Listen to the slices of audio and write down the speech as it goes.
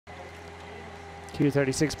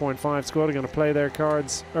Q36.5 squad are going to play their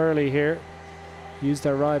cards early here. Use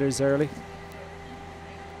their riders early.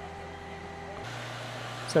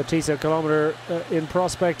 So Tiso kilometre in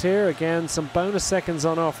prospect here. Again, some bonus seconds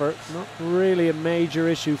on offer. Not really a major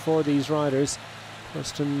issue for these riders.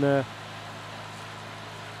 Torsten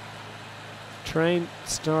Train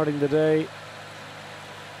starting the day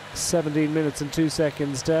 17 minutes and 2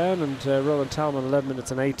 seconds down, and Roland Talman 11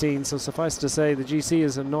 minutes and 18. So suffice to say the GC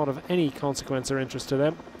is not of any consequence or interest to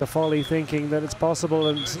them. The folly thinking that it's possible,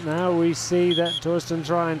 and now we see that Torsten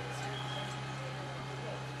Train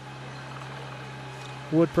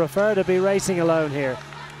would prefer to be racing alone here.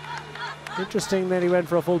 Interesting that he went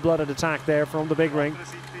for a full-blooded attack there from the big ring.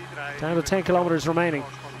 Down to 10 kilometers remaining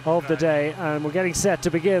of the day, and we're getting set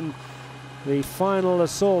to begin the final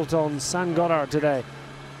assault on San Goddard today.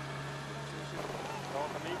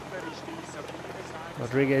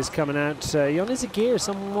 Rodriguez coming out. Jon Izagir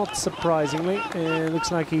somewhat surprisingly.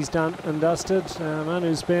 Looks like he's done and dusted. A man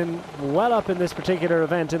who's been well up in this particular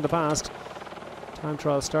event in the past. Time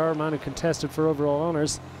trial star, man who contested for overall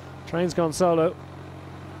honours. Train's gone solo.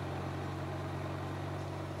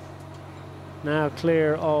 Now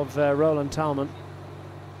clear of Roland Talman.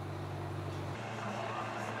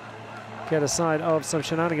 Get aside of some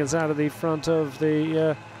shenanigans out of the front of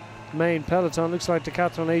the main peloton. Looks like the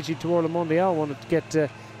Decathlon AG Tour Le Mondial wanted to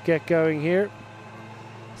get going here.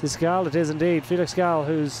 Is this Gall? It is indeed. Felix Gall,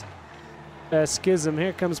 who's schism.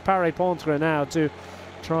 Here comes Paré-Pontre now to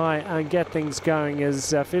try and get things going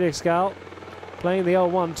as Felix Gall playing the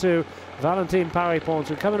 0-1-2. Valentin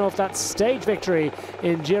Paré-Pontre coming off that stage victory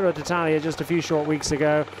in Giro d'Italia just a few short weeks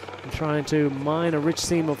ago and trying to mine a rich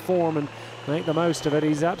seam of form and make the most of it.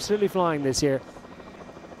 He's absolutely flying this year.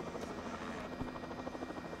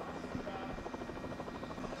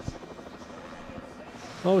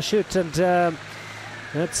 Oh shoot, and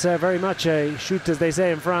that's very much a shoot, as they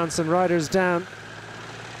say in France, and riders down.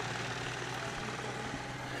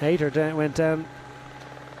 Hater went down.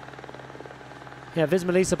 Yeah,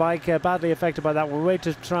 Visma bike badly affected by that. We'll wait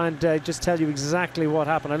to try and just tell you exactly what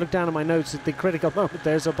happened. I looked down at my notes at the critical moment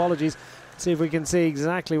there, so apologies. See if we can see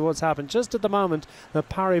exactly what's happened. Just at the moment, the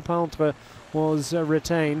Paré-Pontre was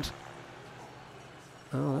retained.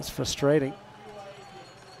 Oh, that's frustrating.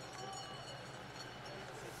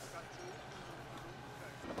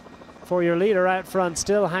 For your leader out front,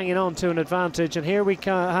 still hanging on to an advantage, and here we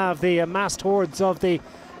have the amassed hordes of the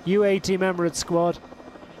UAE Team Emirates squad.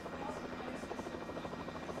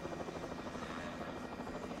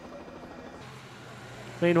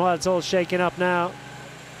 Meanwhile, it's all shaking up now.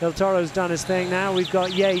 Del Toro's done his thing now. We've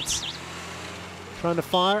got Yates trying to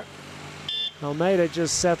fire. Almeida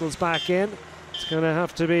just settles back in. It's going to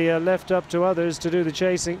have to be left up to others to do the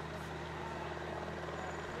chasing.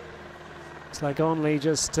 Looks like Only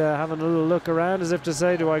just having a little look around as if to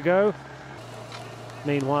say, do I go?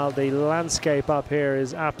 Meanwhile, the landscape up here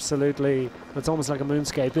is absolutely, it's almost like a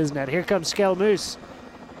moonscape, isn't it? Here comes Skelmoose.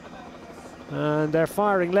 And they're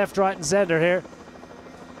firing left, right and centre here.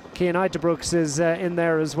 Kian Uiterbrooks is in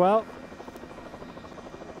there as well.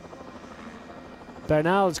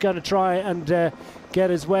 Bernal's going to try and get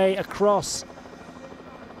his way across.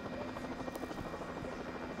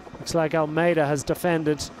 Looks like Almeida has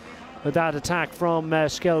defended with that attack from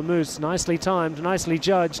Skelmoose. Nicely timed, nicely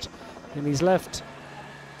judged. And he's left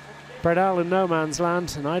Bernal in no man's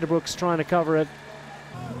land, and Uiterbrooks trying to cover it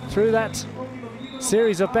through that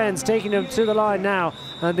series of bends, taking him to the line now,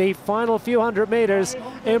 and the final few hundred meters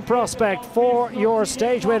in prospect for your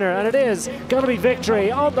stage winner, and it is going to be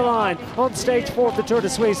victory on the line on stage 4 of the Tour de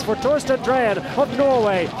Suisse for Torsten Train of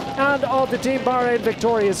Norway and of the Team Bahrain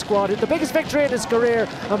Victoria squad. The biggest victory in his career,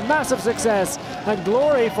 a massive success, and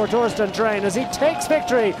glory for Torsten Train as he takes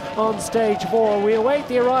victory on stage 4. We await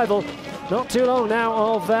the arrival, not too long now,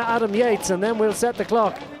 of Adam Yates, and then we'll set the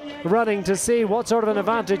clock running to see what sort of an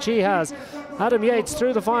advantage he has. Adam Yates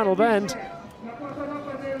through the final bend,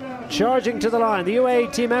 charging to the line. The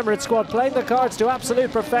UAE Team Emirates squad playing the cards to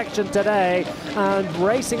absolute perfection today and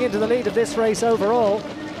racing into the lead of this race overall.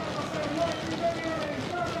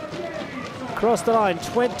 Across the line,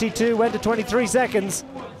 22 went to 23 seconds.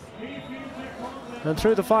 And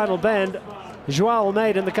through the final bend, Joao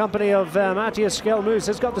Almeida in the company of Matthias Skelmoose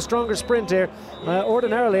has got the stronger sprint here.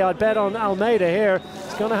 Ordinarily, I'd bet on Almeida here.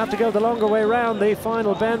 He's going to have to go the longer way round the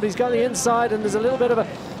final bend, but he's got the inside, and there's a little bit of a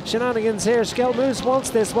shenanigans here. Skelmoose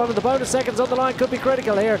wants this one, and the bonus seconds on the line could be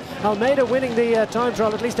critical here. Almeida winning the time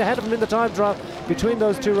trial, at least ahead of him in the time trial. Between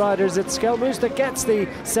those two riders, it's Skelmoose that gets the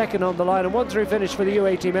second on the line, and 1-3 finish for the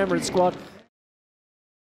UAE Team Emirates squad.